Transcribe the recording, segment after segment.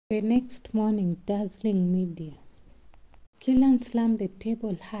The next morning, dazzling media. Killian slammed the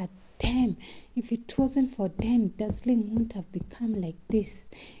table hard. Damn, if it wasn't for Dan, Dazzling wouldn't have become like this.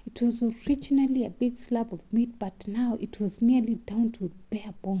 It was originally a big slab of meat, but now it was nearly down to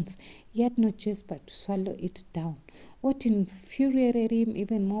bare bones. He had no choice but to swallow it down. What infuriated him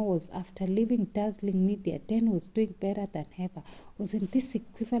even more was after leaving Dazzling Media, Dan was doing better than ever. Wasn't this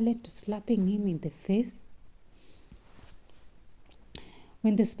equivalent to slapping him in the face?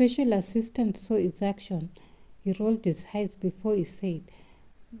 When the special assistant saw his action, he rolled his eyes before he said,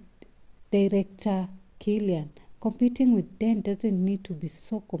 Director Killian, competing with Dan doesn't need to be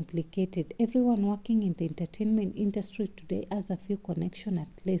so complicated. Everyone working in the entertainment industry today has a few connections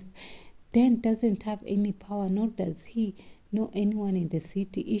at least. Dan doesn't have any power, nor does he know anyone in the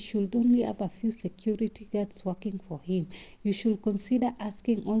city. He should only have a few security guards working for him. You should consider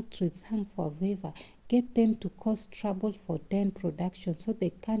asking all Trizang for a favor. Get them to cause trouble for Dan Production so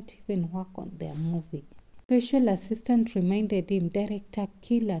they can't even work on their movie. Special assistant reminded him, Director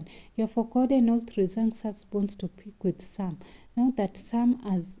Killian, you have forgotten all Trizang's husbands to pick with Sam. Now that Sam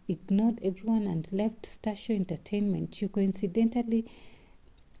has ignored everyone and left Stasio Entertainment, you coincidentally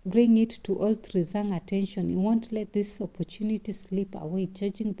bring it to all Trizang attention. He won't let this opportunity slip away,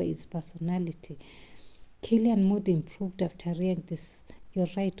 judging by his personality. Killian mood improved after hearing this. You're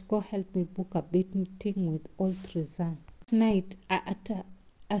right, go help me book a meeting with all Trizang. Tonight, at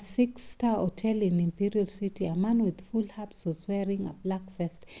a 6-star hotel in Imperial City, a man with full hubs was wearing a black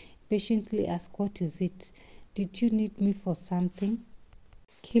vest. Patiently asked, what is it? Did you need me for something?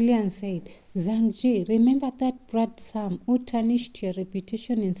 Killian said, Zhang Ji, remember that brat Sam who tarnished your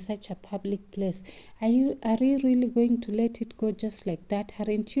reputation in such a public place? Are you really going to let it go just like that?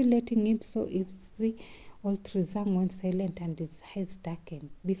 Aren't you letting him so easy? Old Trizang went silent and his eyes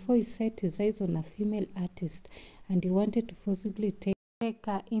darkened. Before he set his eyes on a female artist and he wanted to forcibly take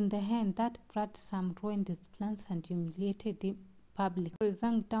her in the hand, that brat Sam ruined his plans and humiliated him publicly.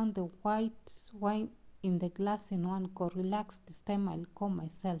 Trizang down the white wine in the glass in one go. Relax, this time I'll go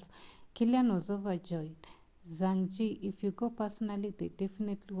myself. Killian was overjoyed. Zhang Ji, if you go personally, there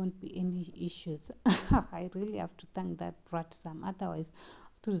definitely won't be any issues. I really have to thank that brat Sam. Otherwise,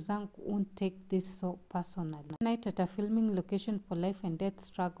 Trizang won't take this so personally. Night at a filming location for life and death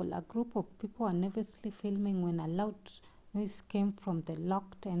struggle, a group of people are nervously filming when a loud noise came from the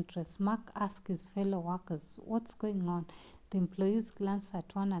locked entrance. Mark asked his fellow workers, what's going on? The employees glanced at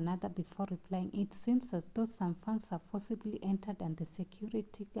one another before replying. It seems as though some fans have forcibly entered and the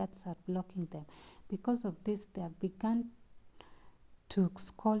security guards are blocking them. Because of this, they have begun to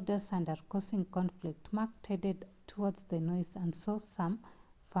scold us and are causing conflict. Mark headed towards the noise and saw some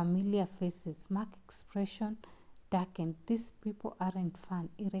familiar faces. Mark's expression darkened. These people aren't fun.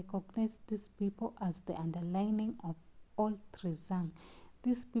 He recognized these people as the underlining of all Trizang.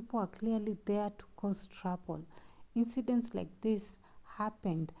 These people are clearly there to cause trouble. Incidents like this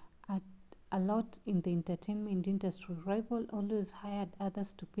happened a lot in the entertainment industry. Rival always hired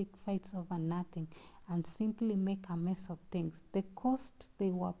others to pick fights over nothing and simply make a mess of things. The cost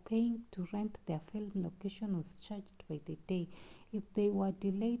they were paying to rent their film location was charged by the day. If they were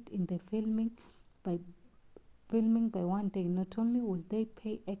delayed in the filming by 1 day, not only will they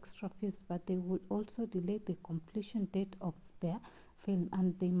pay extra fees, but they will also delay the completion date of their film,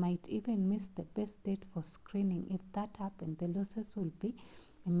 and they might even miss the best date for screening. If that happened, the losses will be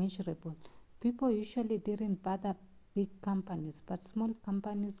immeasurable. People usually didn't bother big companies, but small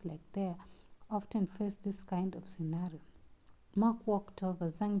companies like theirs often face this kind of scenario. Mark walked over.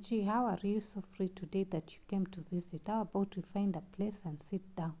 Zhang Ji, how are you so free today that you came to visit? How about we find a place and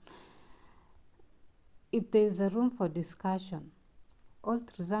sit down? If there is a room for discussion. Old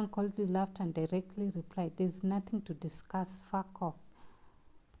Trizang coldly laughed and directly replied, there is nothing to discuss, fuck off.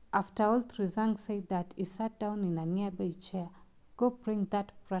 After old Trizang said that, he sat down in a nearby chair. Go bring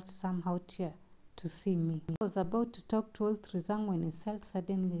that brat Sam out here to see me. He was about to talk to old Trizang when his cell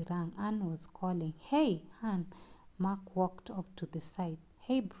suddenly rang. Anne was calling. Hey, Anne. Mark walked off to the side.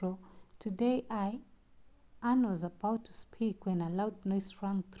 Hey, bro. Today Anne was about to speak when a loud noise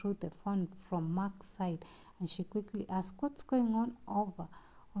rang through the phone from Mark's side, and she quickly asked, what's going on over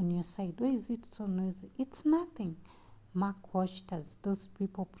on your side? Why is it so noisy? It's nothing. Mark watched as those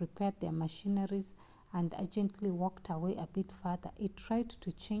people prepared their machineries and urgently walked away a bit further. He tried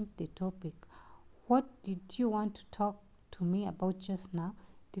to change the topic. What did you want to talk to me about just now?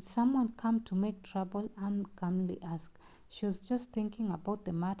 Did someone come to make trouble? Anne calmly asked. She was just thinking about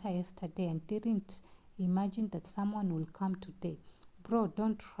the matter yesterday and didn't imagine that someone will come today. Bro,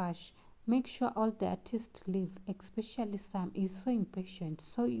 don't rush. Make sure all the artists leave, especially Sam. He's so impatient,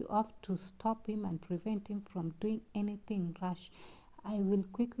 so you have to stop him and prevent him from doing anything rash. I will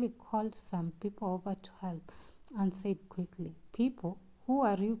quickly call some people over to help and said quickly, people, who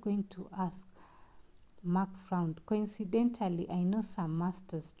are you going to ask? Mark frowned. Coincidentally, I know some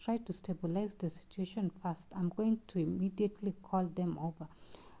masters. Try to stabilize the situation fast. I'm going to immediately call them over.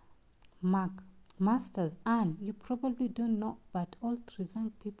 Mark, masters, Anne, you probably don't know, but all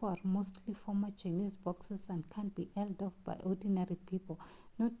Trizang people are mostly former Chinese boxers and can't be held off by ordinary people,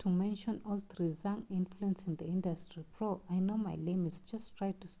 not to mention all Trizang influence in the industry. Bro, I know my limits. Just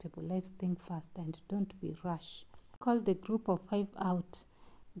try to stabilize things fast and don't be rash. Call the group of 5 out.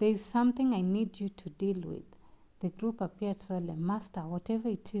 There is something I need you to deal with. The group appeared solemn. Master, whatever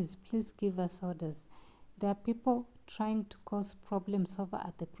it is, please give us orders. There are people trying to cause problems over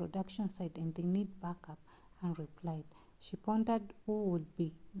at the production site and they need backup, and replied. She pondered who would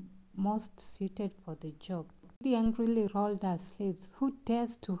be most suited for the job. She angrily rolled her sleeves. Who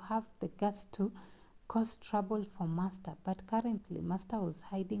dares to have the guts to cause trouble for Master? But currently, Master was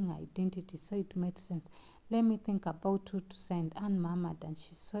hiding her identity, so it made sense. Let me think about who to send. Anne murmured, and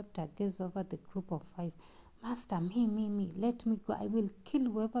she swept her gaze over the group of 5. Master, me, let me go. I will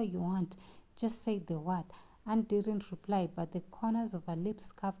kill whoever you want. Just say the word. Anne didn't reply, but the corners of her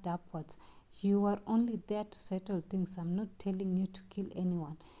lips curved upwards. You are only there to settle things. I'm not telling you to kill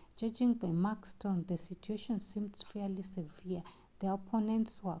anyone. Judging by Mark's tone, the situation seemed fairly severe. The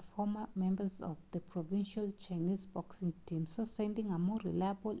opponents were former members of the provincial Chinese boxing team, so sending a more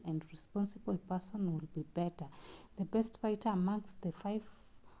reliable and responsible person would be better. The best fighter amongst the 5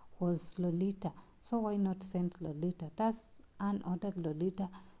 was Lolita, so why not send Lolita? Thus, Anne ordered Lolita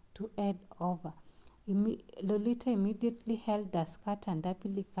to head over. Lolita immediately held her skirt and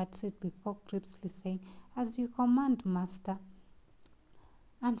happily curtsied before crisply saying, As you command, Master.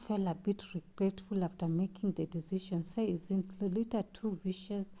 Anne felt a bit regretful after making the decision. Say, isn't Lolita too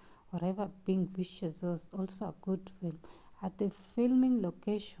vicious? Or ever being vicious was also a good film. At the filming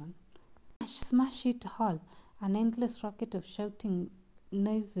location, Smash It Hall, an endless rocket of shouting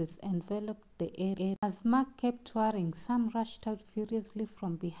noises enveloped the area. As Mark kept touring, Sam rushed out furiously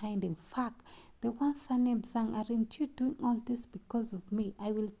from behind him. Fuck, the one surnamed Zhang, aren't you doing all this because of me?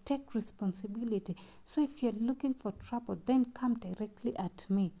 I will take responsibility. So if you're looking for trouble, then come directly at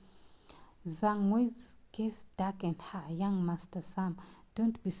me. Zhang Wei's gaze darkened. Her young Master Sam,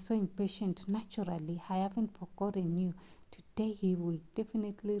 don't be so impatient. Naturally, I haven't forgotten you. Today he will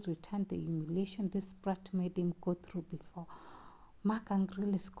definitely return the humiliation this brat made him go through before. Mark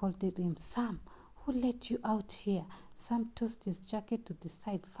angrily scolded him. Sam, who let you out here? Sam tossed his jacket to the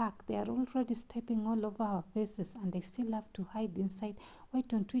side. Fuck, they are already stepping all over our faces and I still have to hide inside. Why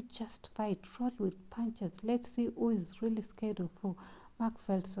don't we just fight? Roll with punches. Let's see who is really scared of who. Mark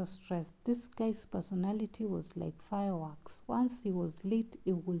felt so stressed. This guy's personality was like fireworks. Once he was lit,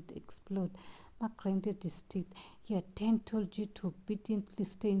 it would explode. Mark grinded his teeth. Your dad told you to obediently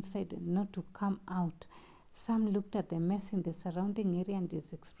stay inside and not to come out. Sam looked at the mess in the surrounding area and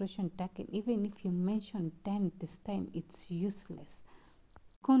his expression darkened. Even if you mention Dan this time, it's useless.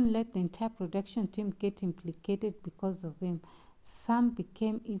 Couldn't let the entire production team get implicated because of him. Sam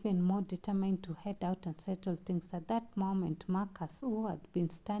became even more determined to head out and settle things. At that moment, Marcus, who had been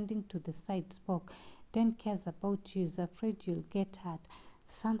standing to the side, spoke. Dan cares about you. He's afraid you'll get hurt.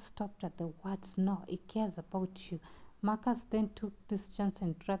 Sam stopped at the words. No, he cares about you. Marcus then took this chance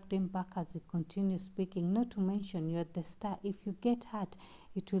and dragged him back as he continued speaking. Not to mention, you're the star. If you get hurt,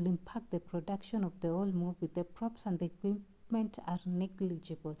 it will impact the production of the whole movie. The props and the equipment are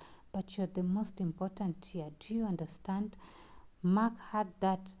negligible, but you're the most important here. Do you understand? Mark had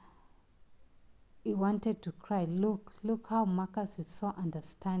that. He wanted to cry. Look how Marcus is so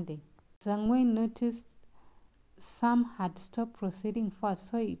understanding. Zhang Wei noticed Sam had stopped proceeding forward,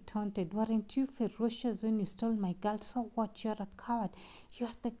 so he taunted. Weren't you ferocious when you stole my girl? So what? You're a coward. You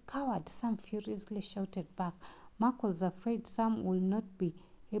are the coward, Sam furiously shouted back. Mark was afraid Sam would not be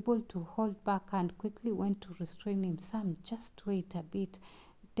able to hold back and quickly went to restrain him. Sam, just wait a bit.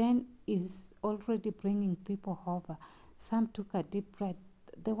 Dan is already bringing people over. Sam took a deep breath.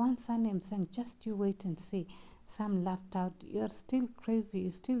 The one surnamed sang, just you wait and see. Sam laughed out. You're still crazy.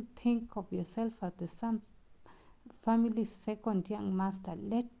 You still think of yourself as the Sam family's second young master.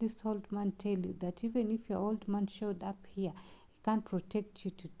 Let this old man tell you that even if your old man showed up here, he can't protect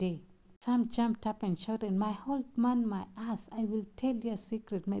you today. Sam jumped up and shouted, my old man, my ass. I will tell you a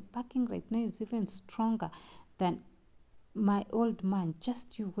secret. My backing right now is even stronger than my old man.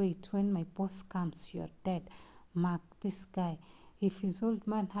 Just you wait. When my boss comes, you're dead. Mark, this guy, if his old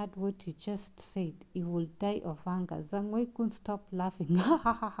man heard what he just said, he would die of anger. Zhang Wei couldn't stop laughing. Ha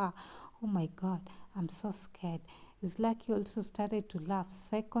ha ha ha. Oh my God, I'm so scared. His lucky also started to laugh.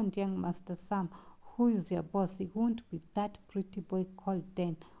 Second young Master Sam, Who is your boss? He won't be that pretty boy called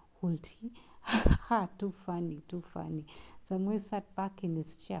Dan, would he? Ha, too funny, too funny. Zangwe sat back in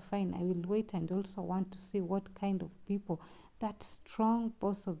his chair. Fine, I will wait and also want to see what kind of people that strong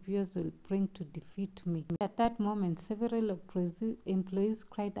boss of yours will bring to defeat me. At that moment, several employees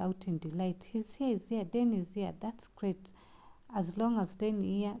cried out in delight. He's here, Dan is here. That's great. As long as Dan is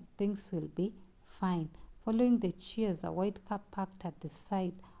here, things will be fine. Following the cheers, a white car parked at the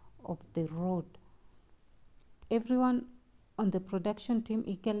side of the road. Everyone on the production team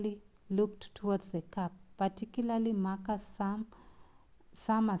eagerly looked towards the car, particularly Marcus,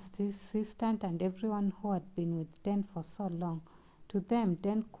 Sam assistant, and everyone who had been with Dan for so long. To them,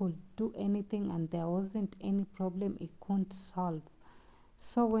 Dan could do anything and there wasn't any problem he couldn't solve.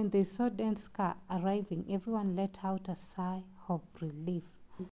 So when they saw Dan's car arriving, everyone let out a sigh of relief.